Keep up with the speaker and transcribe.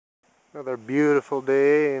Another beautiful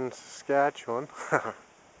day in Saskatchewan. Fuck.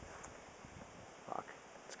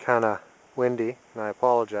 It's kind of windy, and I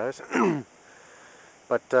apologize.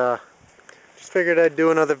 But just figured I'd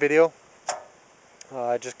do another video.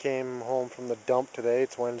 I just came home from the dump today.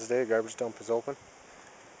 It's Wednesday, garbage dump is open.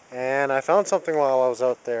 And I found something while I was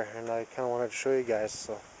out there, and I kind of wanted to show you guys.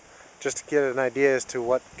 So, just to get an idea as to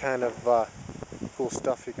what kind of cool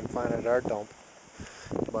stuff you can find at our dump.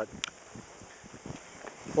 But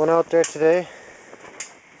went out there today.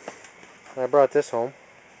 I brought this home,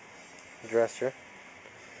 a dresser,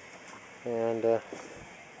 and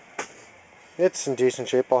it's in decent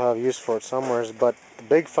shape. I'll have use for it somewhere. But the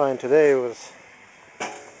big find today was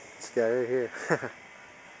this guy right here.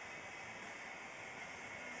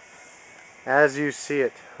 As you see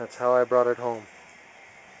it, that's how I brought it home.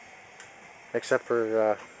 Except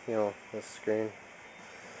for you know, this screen.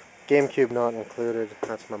 GameCube not included.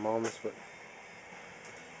 That's my mom's, but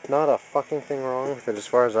not a fucking thing wrong with it as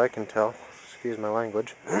far as I can tell. Excuse my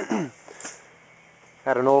language.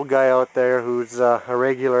 Had an old guy out there who's a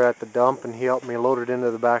regular at the dump, and he helped me load it into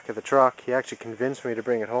the back of the truck. He actually convinced me to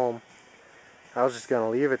bring it home. I was just going to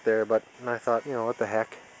leave it there, but I thought, you know, what the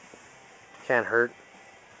heck. Can't hurt.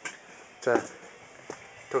 It's a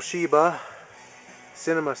Toshiba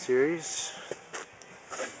Cinema Series.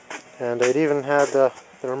 And it even had the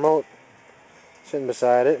remote sitting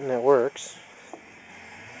beside it, and it works.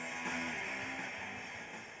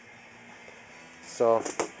 So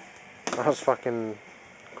I was fucking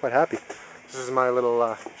quite happy. This is my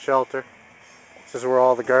little shelter. This is where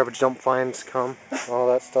all the garbage dump finds come. All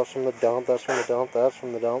that stuff's from the dump, that's from the dump, that's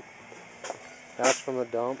from the dump. That's from the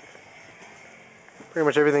dump. Pretty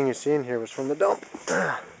much everything you see in here was from the dump.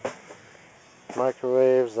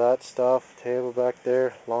 Microwaves, that stuff, table back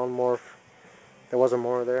there, lawnmower. There wasn't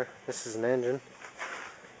more there. This is an engine.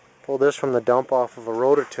 Pulled this from the dump off of a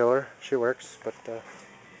rototiller. She works, but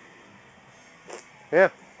yeah.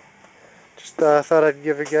 Just thought I'd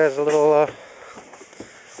give you guys a little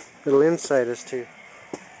insight as to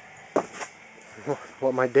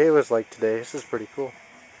what my day was like today. This is pretty cool.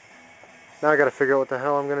 Now I gotta figure out what the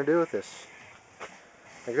hell I'm gonna do with this.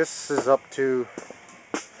 Like, this is up to,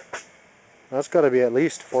 that's gotta be at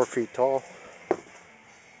least 4 feet tall.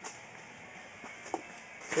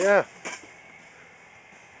 Yeah.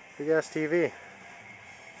 Big ass TV.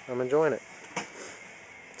 I'm enjoying it.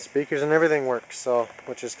 Speakers and everything work, so,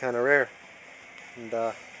 which is kind of rare. And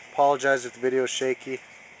apologize if the video is shaky.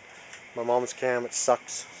 My mom's cam, it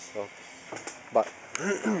sucks. So, but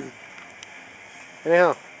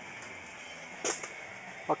anyhow,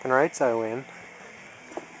 fucking rights I win.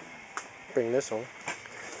 Bring this home.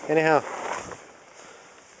 Anyhow,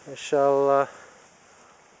 I shall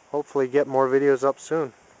hopefully get more videos up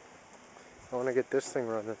soon. I want to get this thing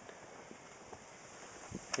running.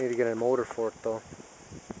 Need to get a motor for it though.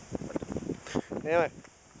 But anyway,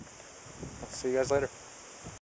 I'll see you guys later.